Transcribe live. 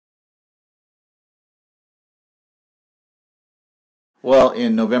Well,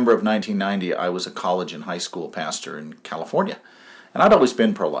 in November of 1990, I was a college and high school pastor in California. And I'd always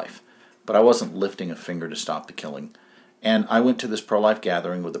been pro-life, but I wasn't lifting a finger to stop the killing. And I went to this pro-life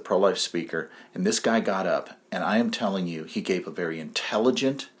gathering with a pro-life speaker, and this guy got up, and I am telling you, he gave a very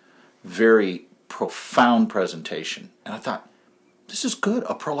intelligent, very profound presentation. And I thought, this is good,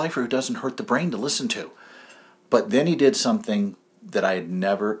 a pro-lifer who doesn't hurt the brain to listen to. But then he did something that I had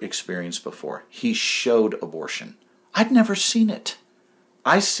never experienced before. He showed abortion. I'd never seen it.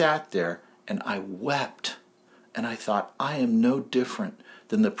 I sat there and I wept, and I thought, I am no different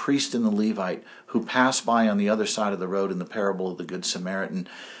than the priest and the Levite who passed by on the other side of the road in the parable of the Good Samaritan.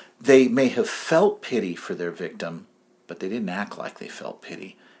 They may have felt pity for their victim, but they didn't act like they felt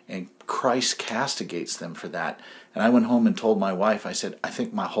pity, and Christ castigates them for that. And I went home and told my wife, I said, I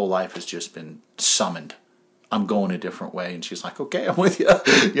think my whole life has just been summoned. I'm going a different way. And she's like, okay, I'm with you.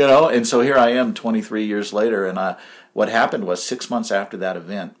 And so here I am 23 years later. And what happened was 6 months after that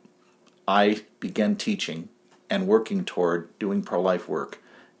event, I began teaching and working toward doing pro-life work.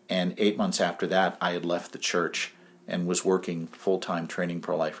 And 8 months after that, I had left the church and was working full-time training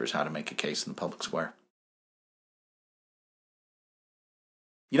pro-lifers how to make a case in the public square.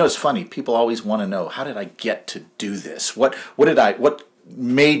 It's funny. People always want to know, how did I get to do this? What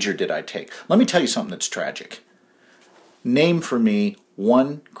major did I take? Let me tell you something that's tragic. Name for me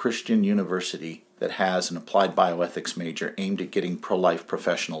one Christian university that has an applied bioethics major aimed at getting pro-life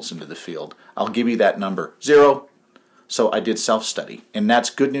professionals into the field. I'll give you that number. 0. So I did self-study, and that's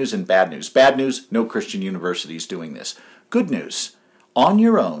good news and bad news. Bad news, no Christian university is doing this. Good news, on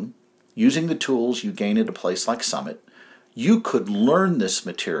your own, using the tools you gain at a place like Summit, you could learn this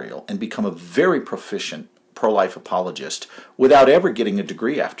material and become a very proficient pro-life apologist without ever getting a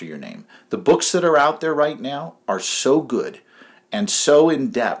degree after your name. The books that are out there right now are so good and so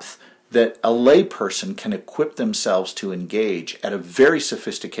in-depth that a layperson can equip themselves to engage at a very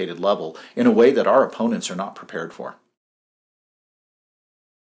sophisticated level in a way that our opponents are not prepared for.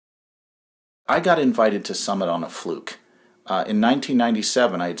 I got invited to Summit on a fluke. In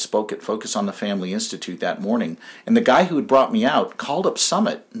 1997, I had spoke at Focus on the Family Institute that morning, and the guy who had brought me out called up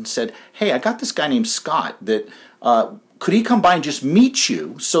Summit and said, hey, I got this guy named Scott that could he come by and just meet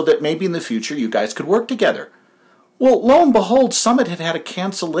you so that maybe in the future you guys could work together? Well, lo and behold, Summit had had a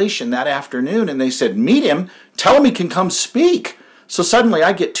cancellation that afternoon, and they said, meet him, tell him he can come speak. So suddenly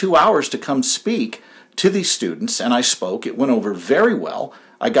I get 2 hours to come speak to these students, and I spoke. It went over very well.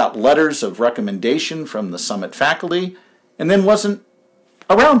 I got letters of recommendation from the Summit faculty, and then wasn't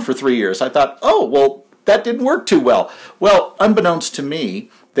around for 3 years. I thought, oh, well, that didn't work too well. Well, unbeknownst to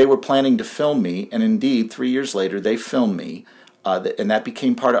me, they were planning to film me, and indeed, 3 years later, they filmed me, and that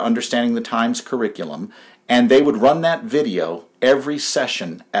became part of Understanding the Times curriculum, and they would run that video every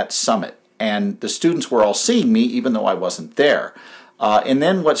session at Summit, and the students were all seeing me, even though I wasn't there. And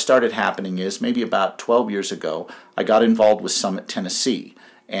then what started happening is, maybe about 12 years ago, I got involved with Summit, Tennessee,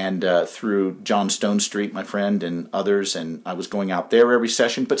 and through John Stone Street, my friend, and others, and I was going out there every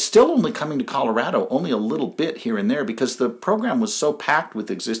session, but still only coming to Colorado, only a little bit here and there, because the program was so packed with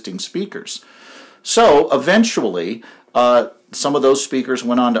existing speakers. So eventually, some of those speakers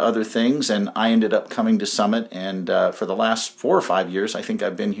went on to other things, and I ended up coming to Summit, and for the last 4 or 5 years, I think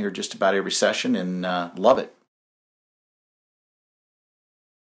I've been here just about every session, and love it.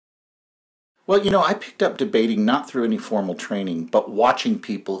 Well, I picked up debating not through any formal training, but watching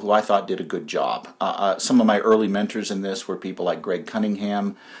people who I thought did a good job. Some of my early mentors in this were people like Greg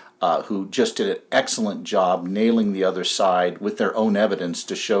Cunningham, who just did an excellent job nailing the other side with their own evidence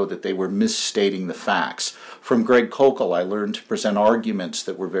to show that they were misstating the facts. From Greg Kokel, I learned to present arguments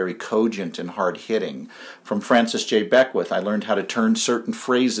that were very cogent and hard-hitting. From Francis J. Beckwith, I learned how to turn certain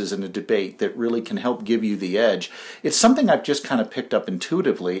phrases in a debate that really can help give you the edge. It's something I've just kind of picked up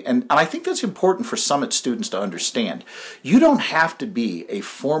intuitively, and I think that's important for Summit students to understand. You don't have to be a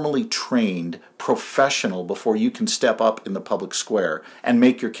formally trained professional before you can step up in the public square and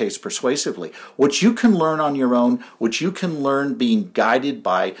make your case persuasively. What you can learn on your own, what you can learn being guided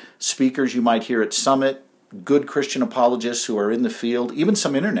by speakers you might hear at Summit, good Christian apologists who are in the field, even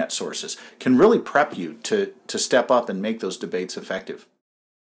some internet sources, can really prep you to step up and make those debates effective.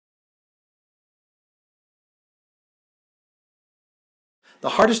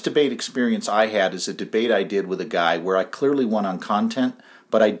 The hardest debate experience I had is a debate I did with a guy where I clearly won on content,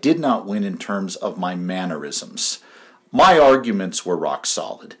 but I did not win in terms of my mannerisms. My arguments were rock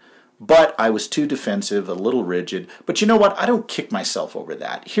solid, but I was too defensive, a little rigid. But you know what? I don't kick myself over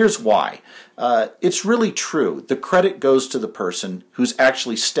that. Here's why. It's really true. The credit goes to the person who's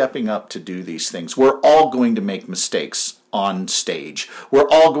actually stepping up to do these things. We're all going to make mistakes on stage. We're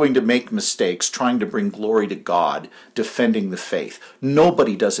all going to make mistakes trying to bring glory to God, defending the faith.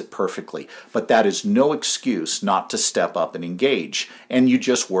 Nobody does it perfectly, but that is no excuse not to step up and engage, and you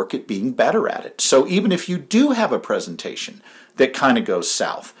just work at being better at it. So even if you do have a presentation that kind of goes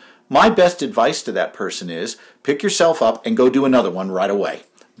south, my best advice to that person is pick yourself up and go do another one right away.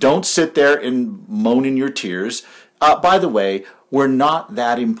 Don't sit there and moan in your tears. By the way, we're not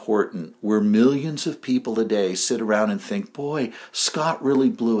that important. We're millions of people a day sit around and think, boy, Scott really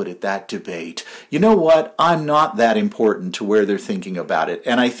blew it at that debate. You know what? I'm not that important to where they're thinking about it.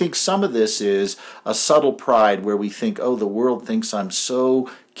 And I think some of this is a subtle pride where we think, oh, the world thinks I'm so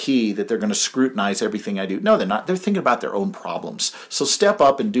key that they're going to scrutinize everything I do. No, they're not. They're thinking about their own problems. So step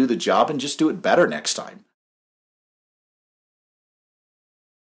up and do the job and just do it better next time.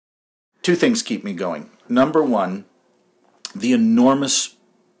 Two things keep me going. Number one, the enormous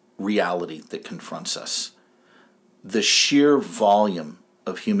reality that confronts us. The sheer volume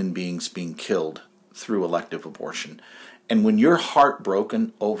of human beings being killed through elective abortion. And when you're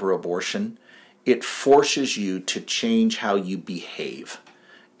heartbroken over abortion, it forces you to change how you behave.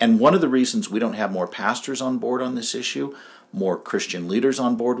 And one of the reasons we don't have more pastors on board on this issue, more Christian leaders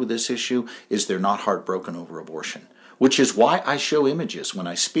on board with this issue, is they're not heartbroken over abortion. Which is why I show images when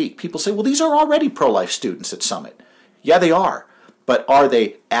I speak. People say, well, these are already pro-life students at Summit. Yeah, they are. But are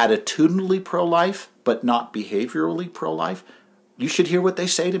they attitudinally pro-life, but not behaviorally pro-life? You should hear what they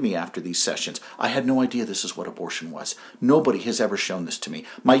say to me after these sessions. I had no idea this is what abortion was. Nobody has ever shown this to me.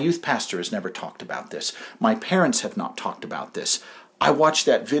 My youth pastor has never talked about this. My parents have not talked about this. I watched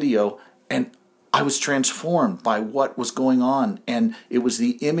that video and I was transformed by what was going on, and it was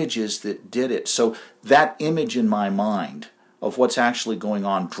the images that did it. So that image in my mind of what's actually going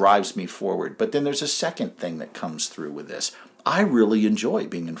on drives me forward. But then there's a second thing that comes through with this. I really enjoy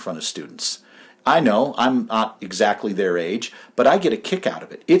being in front of students. I know I'm not exactly their age, but I get a kick out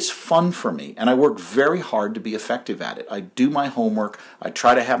of it. It's fun for me, and I work very hard to be effective at it. I do my homework. I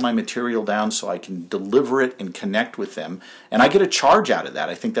try to have my material down so I can deliver it and connect with them, and I get a charge out of that.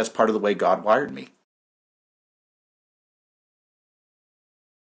 I think that's part of the way God wired me.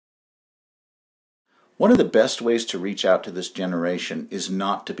 One of the best ways to reach out to this generation is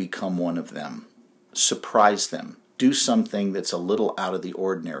not to become one of them. Surprise them. Do something that's a little out of the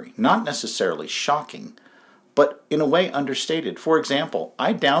ordinary. Not necessarily shocking, but in a way understated. For example,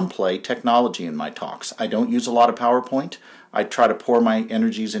 I downplay technology in my talks. I don't use a lot of PowerPoint. I try to pour my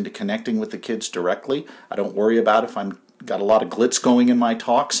energies into connecting with the kids directly. I don't worry about if I'm got a lot of glitz going in my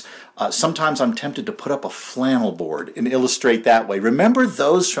talks. Sometimes I'm tempted to put up a flannel board and illustrate that way. Remember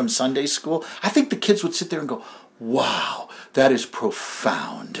those from Sunday school? I think the kids would sit there and go, wow, that is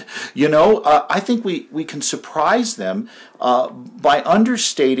profound. You know, I think we can surprise them by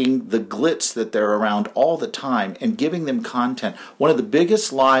understating the glitz that they're around all the time and giving them content. One of the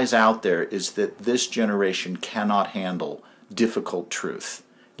biggest lies out there is that this generation cannot handle difficult truth.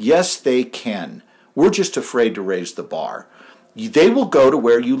 Yes, they can. We're just afraid to raise the bar. They will go to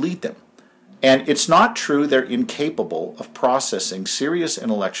where you lead them. And it's not true they're incapable of processing serious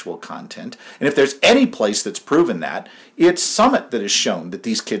intellectual content. And if there's any place that's proven that, it's Summit that has shown that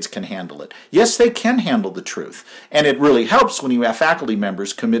these kids can handle it. Yes, they can handle the truth. And it really helps when you have faculty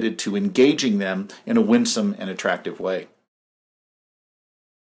members committed to engaging them in a winsome and attractive way.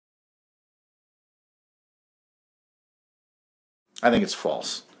 I think it's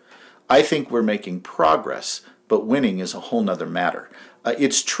false. I think we're making progress, but winning is a whole nother matter.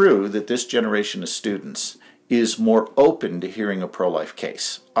 It's true that this generation of students is more open to hearing a pro-life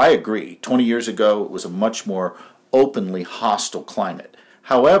case. I agree. 20 years ago, it was a much more openly hostile climate.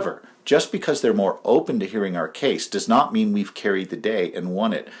 However, just because they're more open to hearing our case does not mean we've carried the day and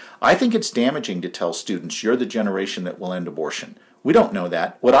won it. I think it's damaging to tell students, you're the generation that will end abortion. We don't know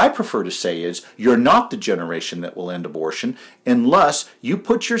that. What I prefer to say is, you're not the generation that will end abortion unless you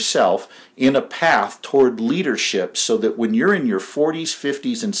put yourself in a path toward leadership so that when you're in your 40s,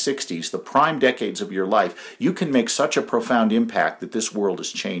 50s, and 60s, the prime decades of your life, you can make such a profound impact that this world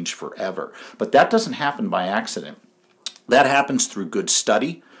is changed forever. But that doesn't happen by accident. That happens through good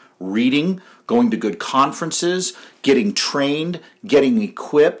study, reading, going to good conferences, getting trained, getting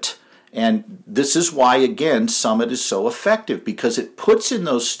equipped. And this is why, again, Summit is so effective, because it puts in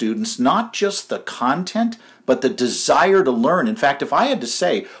those students not just the content, but the desire to learn. In fact, if I had to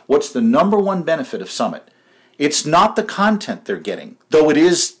say what's the number one benefit of Summit, it's not the content they're getting, though it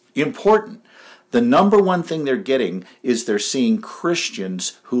is important. The number one thing they're getting is they're seeing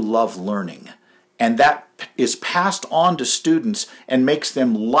Christians who love learning. And that is passed on to students and makes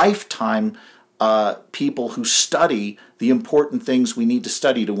them lifetime people who study the important things we need to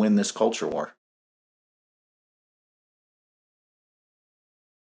study to win this culture war.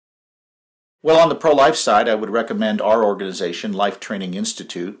 Well, on the pro-life side, I would recommend our organization, Life Training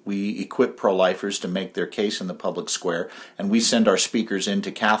Institute. We equip pro-lifers to make their case in the public square, and we send our speakers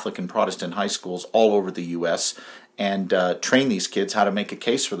into Catholic and Protestant high schools all over the U.S. and train these kids how to make a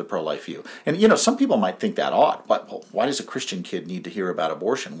case for the pro-life view. And, some people might think that odd. Why does a Christian kid need to hear about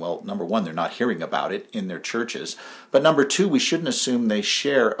abortion? Well, number one, they're not hearing about it in their churches. But number two, we shouldn't assume they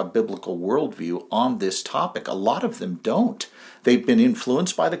share a biblical worldview on this topic. A lot of them don't. They've been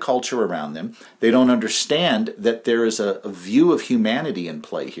influenced by the culture around them. They don't understand that there is a view of humanity in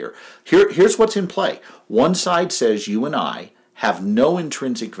play here. Here's what's in play. One side says you and I have no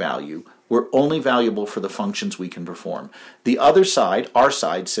intrinsic value. We're only valuable for the functions we can perform. The other side, our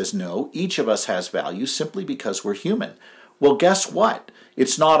side, says no, each of us has value simply because we're human. Well, guess what?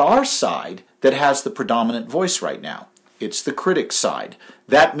 It's not our side that has the predominant voice right now. It's the critic side.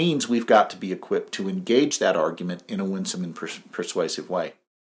 That means we've got to be equipped to engage that argument in a winsome and persuasive way.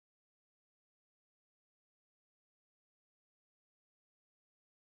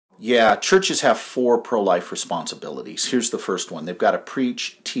 Yeah, churches have 4 pro-life responsibilities. Here's the first one. They've got to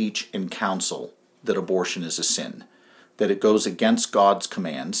preach, teach, and counsel that abortion is a sin, that it goes against God's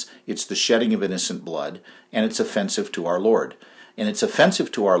commands, it's the shedding of innocent blood, and it's offensive to our Lord. And it's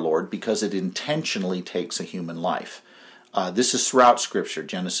offensive to our Lord because it intentionally takes a human life. This is throughout Scripture.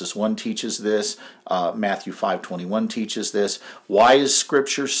 Genesis 1 teaches this. Matthew 5:21 teaches this. Why is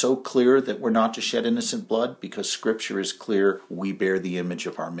Scripture so clear that we're not to shed innocent blood? Because Scripture is clear we bear the image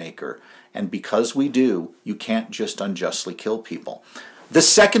of our Maker. And because we do, you can't just unjustly kill people. The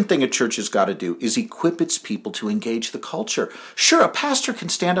second thing a church has got to do is equip its people to engage the culture. Sure, a pastor can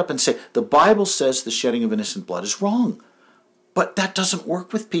stand up and say, the Bible says the shedding of innocent blood is wrong. But that doesn't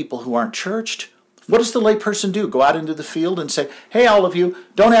work with people who aren't churched. What does the layperson do? Go out into the field and say, hey, all of you,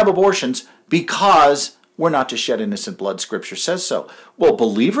 don't have abortions because we're not to shed innocent blood. Scripture says so. Well,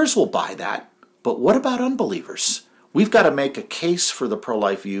 believers will buy that. But what about unbelievers? We've got to make a case for the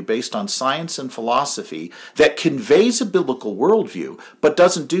pro-life view based on science and philosophy that conveys a biblical worldview, but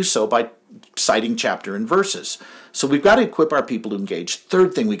doesn't do so by citing chapter and verses. So we've got to equip our people to engage.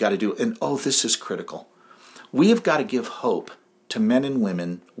 Third thing we got to do, and this is critical. We have got to give hope to men and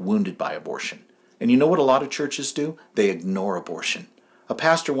women wounded by abortion. And you know what a lot of churches do? They ignore abortion. A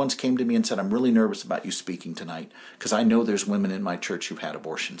pastor once came to me and said, I'm really nervous about you speaking tonight because I know there's women in my church who've had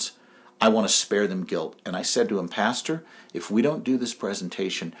abortions. I want to spare them guilt. And I said to him, Pastor, if we don't do this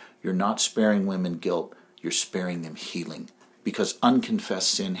presentation, you're not sparing women guilt, you're sparing them healing. Because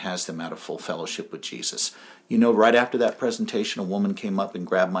unconfessed sin has them out of full fellowship with Jesus. Right after that presentation, a woman came up and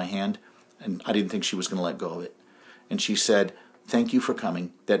grabbed my hand, and I didn't think she was going to let go of it. And she said, thank you for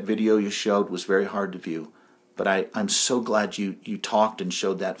coming. That video you showed was very hard to view, but I'm so glad you talked and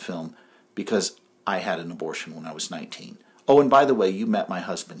showed that film because I had an abortion when I was 19. Oh, and by the way, you met my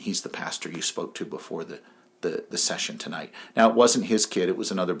husband. He's the pastor you spoke to before the session tonight. Now, it wasn't his kid. It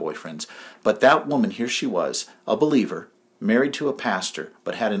was another boyfriend's. But that woman, here she was, a believer, married to a pastor,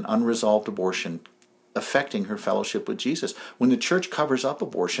 but had an unresolved abortion affecting her fellowship with Jesus. When the church covers up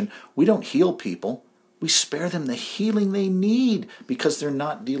abortion, we don't heal people. We spare them the healing they need because they're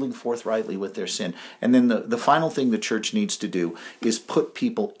not dealing forthrightly with their sin. And then the final thing the church needs to do is put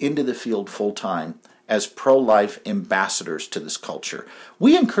people into the field full time as pro-life ambassadors to this culture.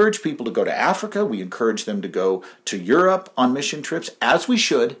 We encourage people to go to Africa. We encourage them to go to Europe on mission trips, as we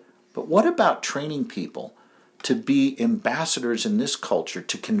should. But what about training people to be ambassadors in this culture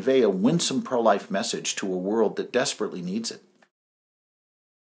to convey a winsome pro-life message to a world that desperately needs it?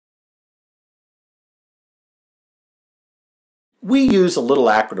 We use a little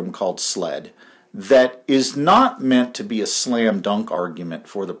acronym called SLED that is not meant to be a slam dunk argument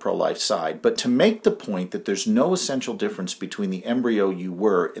for the pro-life side, but to make the point that there's no essential difference between the embryo you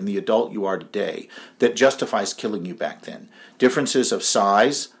were and the adult you are today that justifies killing you back then. Differences of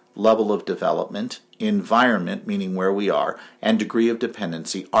size, level of development, environment, meaning where we are, and degree of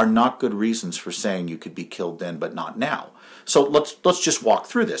dependency are not good reasons for saying you could be killed then but not now. So let's just walk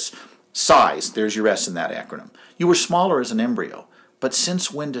through this. Size, there's your S in that acronym. You were smaller as an embryo, but since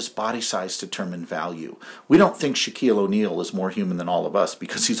when does body size determine value? We don't think Shaquille O'Neal is more human than all of us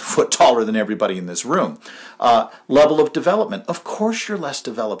because he's a foot taller than everybody in this room. Level of development, of course you're less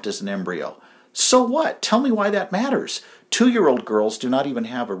developed as an embryo. So what? Tell me why that matters. 2-year-old girls do not even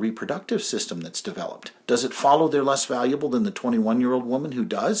have a reproductive system that's developed. Does it follow they're less valuable than the 21-year-old woman who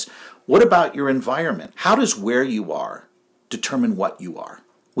does? What about your environment? How does where you are determine what you are?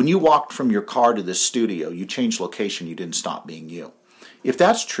 When you walked from your car to this studio, you changed location, you didn't stop being you. If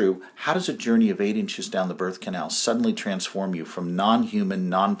that's true, how does a journey of 8 inches down the birth canal suddenly transform you from non-human,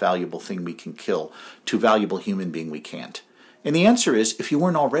 non-valuable thing we can kill to valuable human being we can't? And the answer is, if you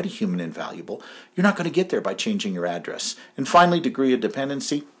weren't already human and valuable, you're not going to get there by changing your address. And finally, degree of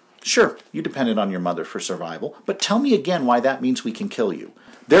dependency. Sure, you depended on your mother for survival, but tell me again why that means we can kill you.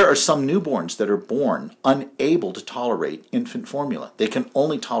 There are some newborns that are born unable to tolerate infant formula. They can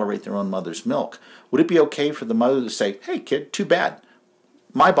only tolerate their own mother's milk. Would it be okay for the mother to say, hey kid, too bad.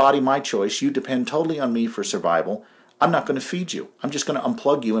 My body, my choice, you depend totally on me for survival. I'm not going to feed you. I'm just going to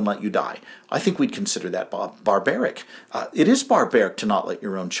unplug you and let you die. I think we'd consider that barbaric. It is barbaric to not let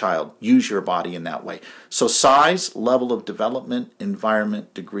your own child use your body in that way. So size, level of development,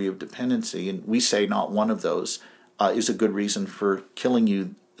 environment, degree of dependency, and we say not one of those is a good reason for killing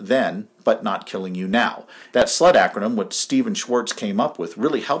you then, but not killing you now. That SLED acronym, what Stephen Schwartz came up with,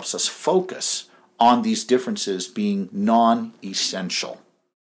 really helps us focus on these differences being non-essential.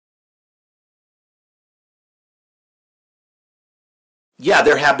 Yeah,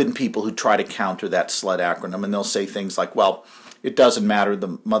 there have been people who try to counter that SLED acronym, and they'll say things like, well, it doesn't matter,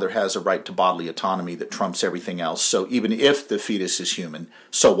 the mother has a right to bodily autonomy that trumps everything else, so even if the fetus is human,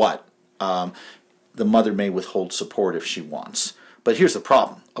 so what? The mother may withhold support if she wants. But here's the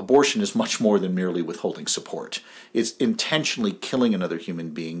problem. Abortion is much more than merely withholding support. It's intentionally killing another human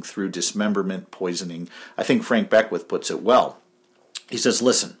being through dismemberment, poisoning. I think Frank Beckwith puts it well. He says,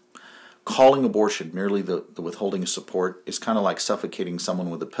 listen, calling abortion merely the withholding of support is kind of like suffocating someone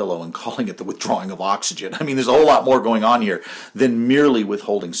with a pillow and calling it the withdrawing of oxygen. I mean, there's a whole lot more going on here than merely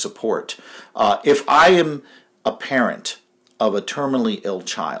withholding support. If I am a parent of a terminally ill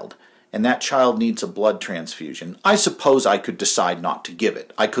child, and that child needs a blood transfusion, I suppose I could decide not to give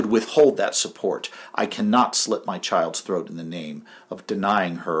it. I could withhold that support. I cannot slit my child's throat in the name of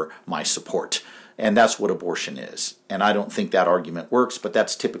denying her my support. And that's what abortion is. And I don't think that argument works, but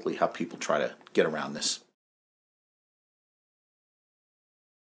that's typically how people try to get around this.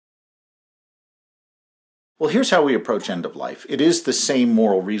 Well, here's how we approach end of life. It is the same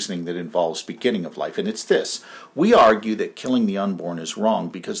moral reasoning that involves beginning of life, and it's this. We argue that killing the unborn is wrong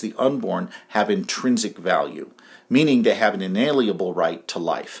because the unborn have intrinsic value, meaning they have an inalienable right to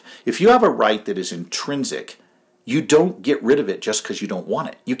life. If you have a right that is intrinsic, you don't get rid of it just because you don't want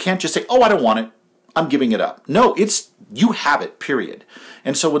it. You can't just say, oh, I don't want it, I'm giving it up. No, you have it, period.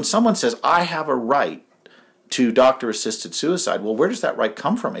 And so when someone says, I have a right to doctor-assisted suicide, well, where does that right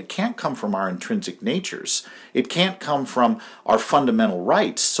come from? It can't come from our intrinsic natures. It can't come from our fundamental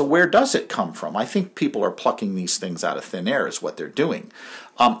rights. So where does it come from? I think people are plucking these things out of thin air is what they're doing.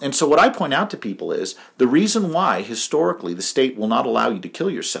 And so what I point out to people is the reason why historically the state will not allow you to kill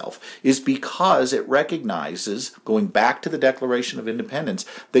yourself is because it recognizes, going back to the Declaration of Independence,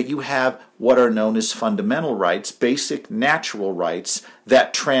 that you have what are known as fundamental rights, basic natural rights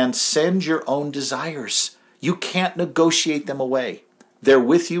that transcend your own desires. You can't negotiate them away. They're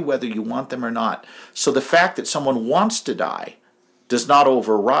with you whether you want them or not. So the fact that someone wants to die does not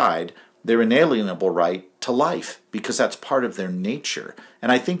override their inalienable right to life because that's part of their nature.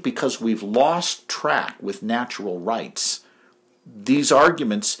 And I think because we've lost track with natural rights, these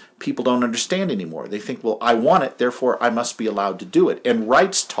arguments people don't understand anymore. They think, well, I want it, therefore I must be allowed to do it. And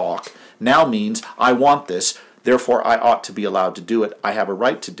rights talk now means I want this, therefore I ought to be allowed to do it. I have a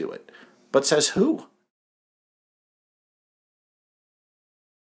right to do it. But says who?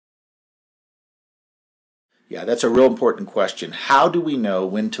 Yeah, that's a real important question. How do we know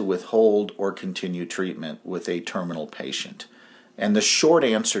when to withhold or continue treatment with a terminal patient? And the short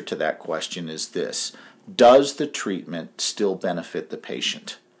answer to that question is this. Does the treatment still benefit the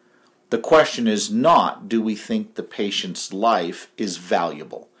patient? The question is not, do we think the patient's life is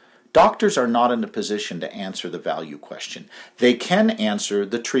valuable? Doctors are not in a position to answer the value question. They can answer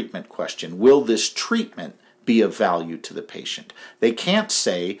the treatment question. Will this treatment be of value to the patient? They can't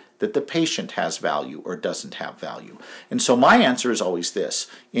say that the patient has value or doesn't have value. And so my answer is always this.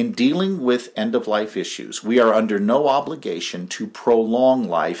 In dealing with end-of-life issues, we are under no obligation to prolong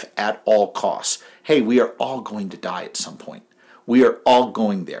life at all costs. Hey, we are all going to die at some point. We are all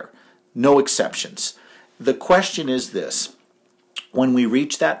going there. No exceptions. The question is this. When we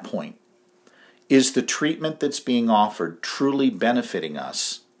reach that point, is the treatment that's being offered truly benefiting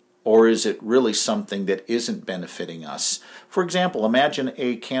us? Or is it really something that isn't benefiting us? For example, imagine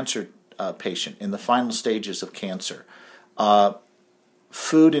a cancer patient in the final stages of cancer.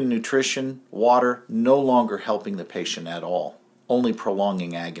 Food and nutrition, water, no longer helping the patient at all, only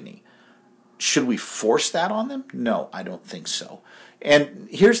prolonging agony. Should we force that on them? No, I don't think so. And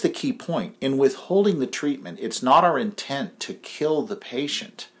here's the key point. In withholding the treatment, it's not our intent to kill the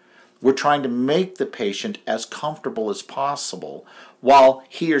patient. We're trying to make the patient as comfortable as possible while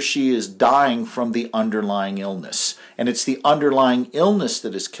he or she is dying from the underlying illness. And it's the underlying illness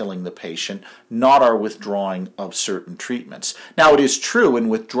that is killing the patient, not our withdrawing of certain treatments. Now, it is true in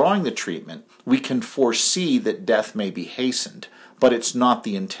withdrawing the treatment, we can foresee that death may be hastened, but it's not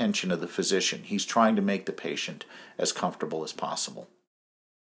the intention of the physician. He's trying to make the patient as comfortable as possible.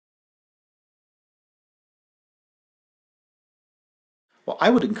 Well,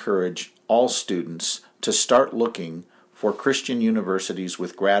 I would encourage all students to start looking for Christian universities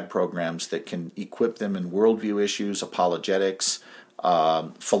with grad programs that can equip them in worldview issues, apologetics,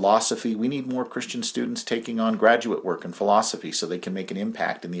 philosophy. We need more Christian students taking on graduate work in philosophy so they can make an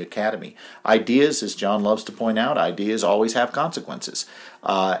impact in the academy. Ideas, as John loves to point out, ideas always have consequences.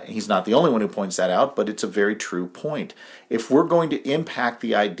 He's not the only one who points that out, but it's a very true point. If we're going to impact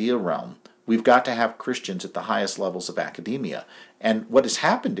the idea realm, we've got to have Christians at the highest levels of academia. And what has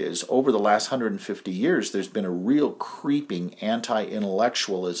happened is, over the last 150 years, there's been a real creeping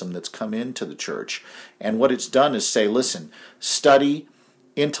anti-intellectualism that's come into the church. And what it's done is say, listen, study,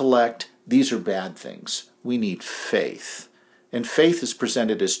 intellect, these are bad things. We need faith. And faith is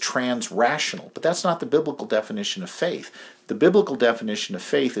presented as trans-rational, but that's not the biblical definition of faith. The biblical definition of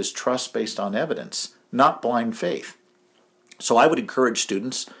faith is trust based on evidence, not blind faith. So I would encourage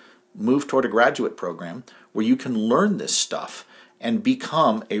students, move toward a graduate program where you can learn this stuff and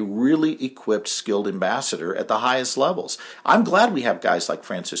become a really equipped, skilled ambassador at the highest levels. I'm glad we have guys like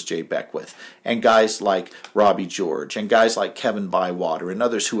Francis J. Beckwith and guys like Robbie George and guys like Kevin Bywater and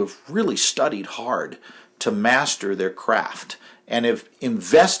others who have really studied hard to master their craft and have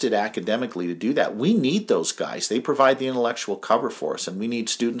invested academically to do that. We need those guys. They provide the intellectual cover for us, and we need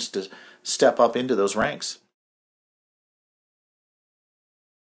students to step up into those ranks.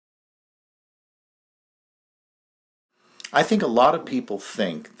 I think a lot of people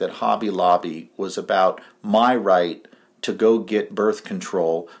think that Hobby Lobby was about my right to go get birth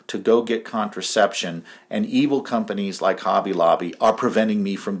control, to go get contraception, and evil companies like Hobby Lobby are preventing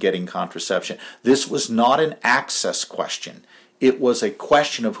me from getting contraception. This was not an access question. It was a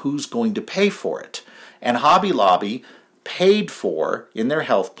question of who's going to pay for it. And Hobby Lobby paid for, in their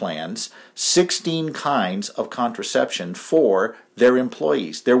health plans, 16 kinds of contraception for their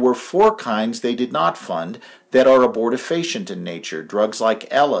employees. There were 4 kinds they did not fund that are abortifacient in nature, drugs like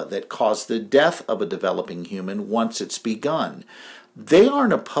Ella that cause the death of a developing human once it's begun. They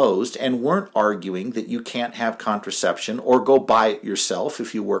aren't opposed and weren't arguing that you can't have contraception or go buy it yourself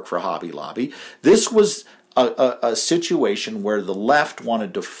if you work for Hobby Lobby. This was a situation where the left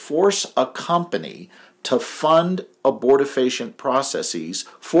wanted to force a company to fund abortifacient processes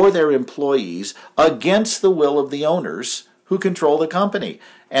for their employees against the will of the owners who control the company.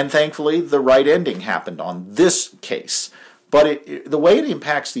 And thankfully, the right ending happened on this case. But the way it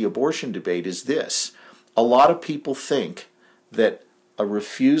impacts the abortion debate is this. A lot of people think that a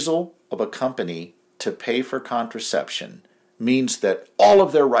refusal of a company to pay for contraception means that all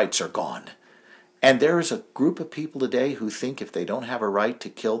of their rights are gone. And there is a group of people today who think if they don't have a right to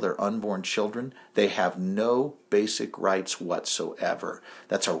kill their unborn children, they have no basic rights whatsoever.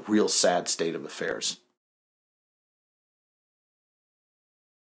 That's a real sad state of affairs.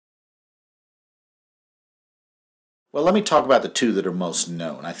 Well, let me talk about the 2 that are most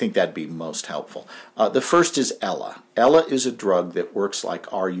known. I think that'd be most helpful. The first is Ella. Ella is a drug that works like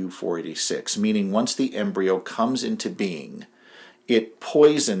RU486, meaning once the embryo comes into being, it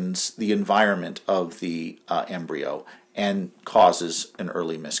poisons the environment of the embryo and causes an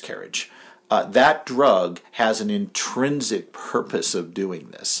early miscarriage. That drug has an intrinsic purpose of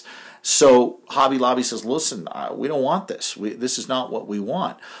doing this. So Hobby Lobby says, listen, we don't want this. This is not what we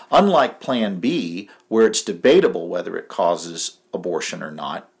want. Unlike Plan B, where it's debatable whether it causes abortion or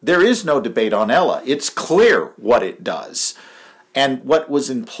not, there is no debate on Ella. It's clear what it does. And what was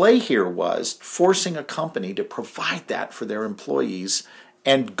in play here was forcing a company to provide that for their employees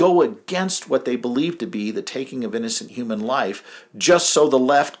and go against what they believed to be the taking of innocent human life, just so the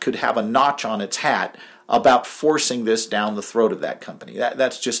left could have a notch on its hat about forcing this down the throat of that company.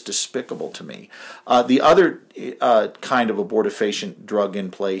 That's just despicable to me. The other kind of abortifacient drug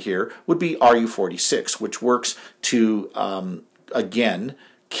in play here would be RU46, which works to, again,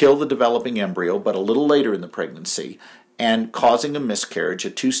 kill the developing embryo, but a little later in the pregnancy, and causing a miscarriage,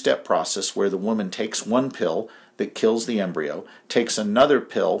 a 2-step process where the woman takes one pill that kills the embryo, takes another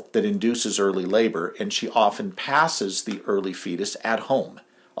pill that induces early labor, and she often passes the early fetus at home,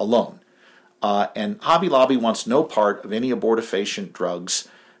 alone. And Hobby Lobby wants no part of any abortifacient drugs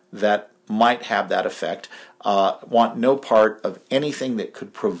that might have that effect, want no part of anything that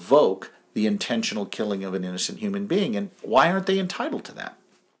could provoke the intentional killing of an innocent human being. And why aren't they entitled to that?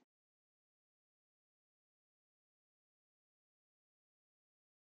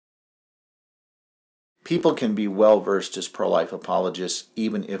 People can be well-versed as pro-life apologists,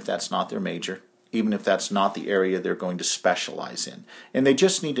 even if that's not their major, even if that's not the area they're going to specialize in. And they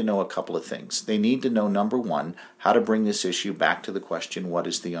just need to know a couple of things. They need to know, number one, how to bring this issue back to the question, what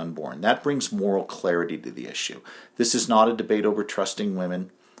is the unborn? That brings moral clarity to the issue. This is not a debate over trusting women,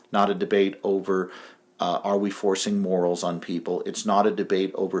 not a debate over are we forcing morals on people. It's not a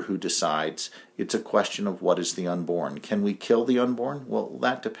debate over who decides. It's a question of what is the unborn. Can we kill the unborn? Well,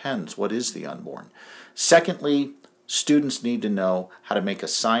 that depends. What is the unborn? Secondly, students need to know how to make a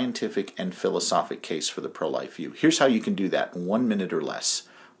scientific and philosophic case for the pro-life view. Here's how you can do that in 1 minute or less.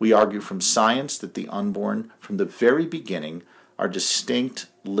 We argue from science that the unborn, from the very beginning, are distinct,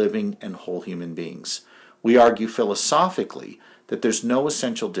 living, and whole human beings. We argue philosophically that there's no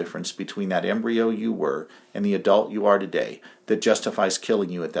essential difference between that embryo you were and the adult you are today that justifies killing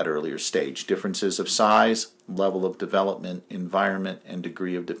you at that earlier stage. Differences of size, level of development, environment, and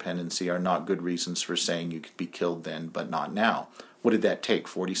degree of dependency are not good reasons for saying you could be killed then, but not now. What did that take,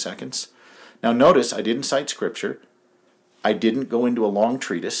 40 seconds? Now notice I didn't cite scripture. I didn't go into a long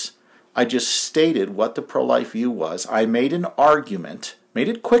treatise. I just stated what the pro-life view was. I made an argument, made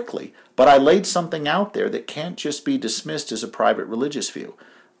it quickly, but I laid something out there that can't just be dismissed as a private religious view.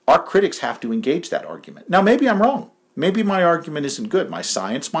 Our critics have to engage that argument. Now, maybe I'm wrong. Maybe my argument isn't good. My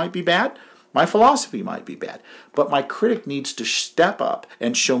science might be bad. My philosophy might be bad. But my critic needs to step up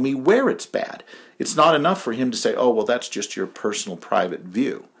and show me where it's bad. It's not enough for him to say, oh, well, that's just your personal private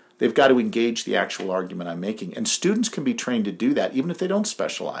view. They've got to engage the actual argument I'm making. And students can be trained to do that even if they don't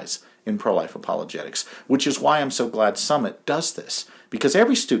specialize in pro-life apologetics, which is why I'm so glad Summit does this. Because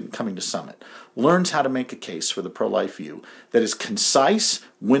every student coming to Summit learns how to make a case for the pro-life view that is concise,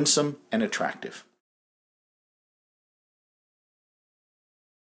 winsome, and attractive.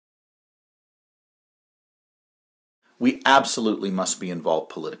 We absolutely must be involved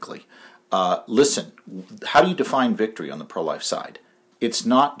politically. Listen, how do you define victory on the pro-life side? It's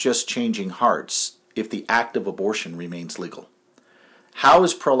not just changing hearts if the act of abortion remains legal. How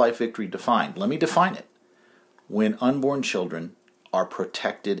is pro-life victory defined? Let me define it. When unborn children are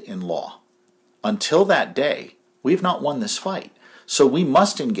protected in law. Until that day, we've not won this fight. So we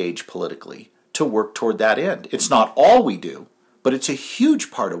must engage politically to work toward that end. It's not all we do, but it's a huge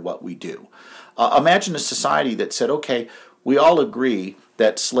part of what we do. Imagine a society that said, okay, we all agree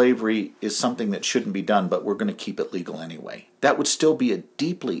that slavery is something that shouldn't be done, but we're going to keep it legal anyway. That would still be a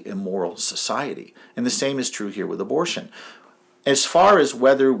deeply immoral society. And the same is true here with abortion. As far as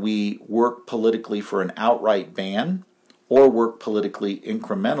whether we work politically for an outright ban or work politically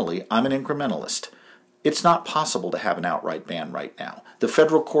incrementally, I'm an incrementalist. It's not possible to have an outright ban right now. The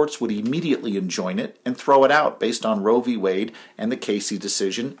federal courts would immediately enjoin it and throw it out based on Roe v. Wade and the Casey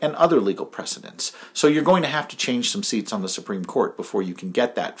decision and other legal precedents. So you're going to have to change some seats on the Supreme Court before you can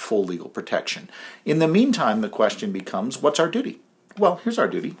get that full legal protection. In the meantime, the question becomes, what's our duty? Well, here's our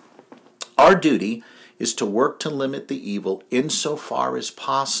duty. Our duty is to work to limit the evil insofar as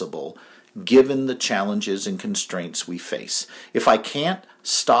possible, given the challenges and constraints we face. If I can't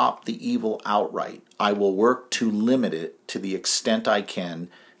stop the evil outright, I will work to limit it to the extent I can,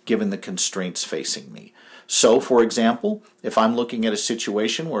 given the constraints facing me. So, for example, if I'm looking at a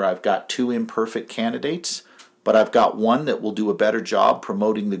situation where I've got two imperfect candidates, but I've got one that will do a better job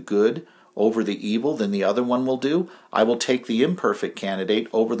promoting the good over the evil than the other one will do, I will take the imperfect candidate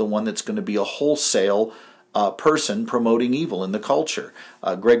over the one that's going to be a wholesale person promoting evil in the culture.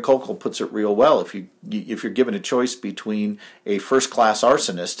 Greg Koukl puts it real well. If you're given a choice between a first-class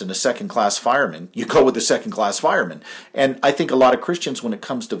arsonist and a second-class fireman, you go with the second-class fireman. And I think a lot of Christians, when it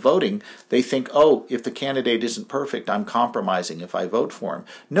comes to voting, they think, oh, if the candidate isn't perfect, I'm compromising if I vote for him.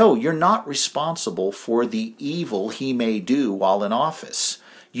 No, you're not responsible for the evil he may do while in office.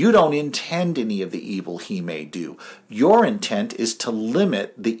 You don't intend any of the evil he may do. Your intent is to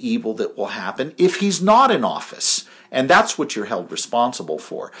limit the evil that will happen if he's not in office. And that's what you're held responsible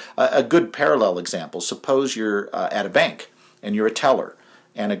for. A good parallel example, suppose you're at a bank and you're a teller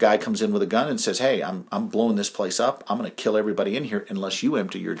and a guy comes in with a gun and says, hey, I'm blowing this place up. I'm going to kill everybody in here unless you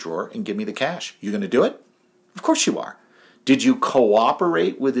empty your drawer and give me the cash. You going to do it? Of course you are. Did you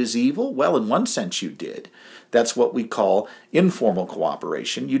cooperate with his evil? Well, in one sense you did. That's what we call informal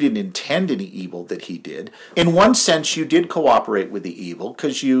cooperation. You didn't intend any evil that he did. In one sense, you did cooperate with the evil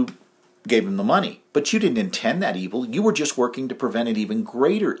because you gave him the money. But you didn't intend that evil. You were just working to prevent an even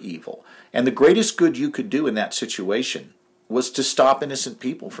greater evil. And the greatest good you could do in that situation was to stop innocent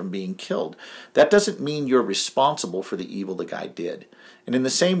people from being killed. That doesn't mean you're responsible for the evil the guy did. And in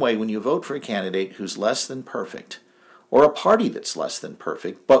the same way, when you vote for a candidate who's less than perfect, or a party that's less than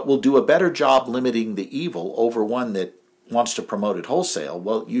perfect, but will do a better job limiting the evil over one that wants to promote it wholesale,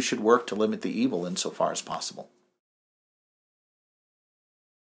 well, you should work to limit the evil insofar as possible.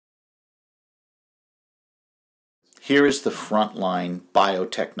 Here is the frontline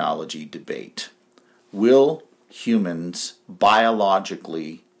biotechnology debate. Will humans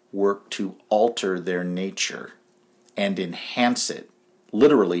biologically work to alter their nature and enhance it,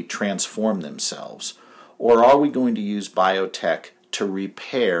 literally transform themselves? Or are we going to use biotech to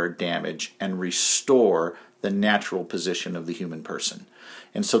repair damage and restore the natural position of the human person?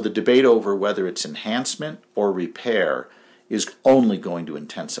 And so the debate over whether it's enhancement or repair is only going to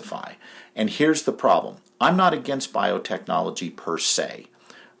intensify. And here's the problem. I'm not against biotechnology per se.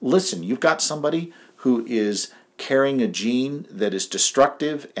 Listen, you've got somebody who is carrying a gene that is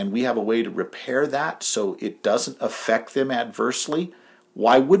destructive, and we have a way to repair that so it doesn't affect them adversely.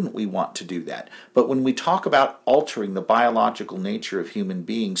 Why wouldn't we want to do that? But when we talk about altering the biological nature of human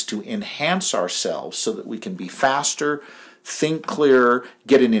beings to enhance ourselves so that we can be faster, think clearer,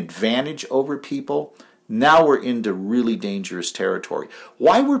 get an advantage over people, now we're into really dangerous territory.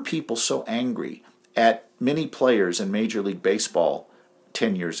 Why were people so angry at many players in Major League Baseball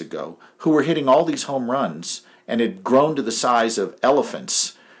 10 years ago who were hitting all these home runs and had grown to the size of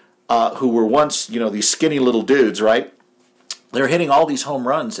elephants, who were once, these skinny little dudes, right? They're hitting all these home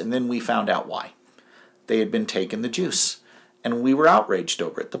runs, and then we found out why. They had been taking the juice, and we were outraged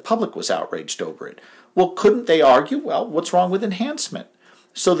over it. The public was outraged over it. Well, couldn't they argue, well, what's wrong with enhancement?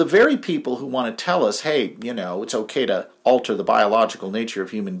 So the very people who want to tell us, hey, it's okay to alter the biological nature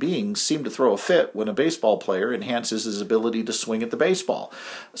of human beings, seem to throw a fit when a baseball player enhances his ability to swing at the baseball.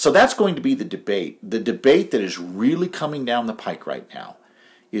 So that's going to be the debate. The debate that is really coming down the pike right now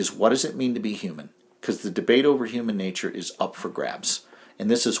is, what does it mean to be human? Because the debate over human nature is up for grabs.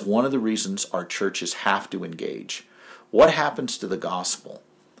 And this is one of the reasons our churches have to engage. What happens to the gospel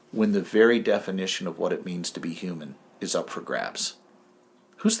when the very definition of what it means to be human is up for grabs?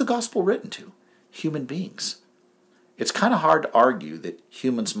 Who's the gospel written to? Human beings. It's kind of hard to argue that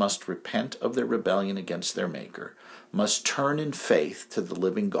humans must repent of their rebellion against their Maker, must turn in faith to the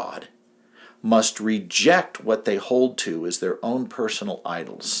living God, must reject what they hold to as their own personal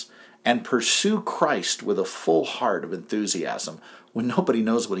idols, and pursue Christ with a full heart of enthusiasm when nobody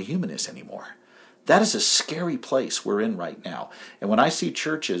knows what a human is anymore. That is a scary place we're in right now. And when I see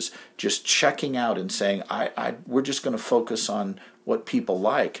churches just checking out and saying, we're just going to focus on what people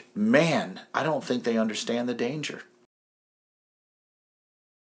like, man, I don't think they understand the danger.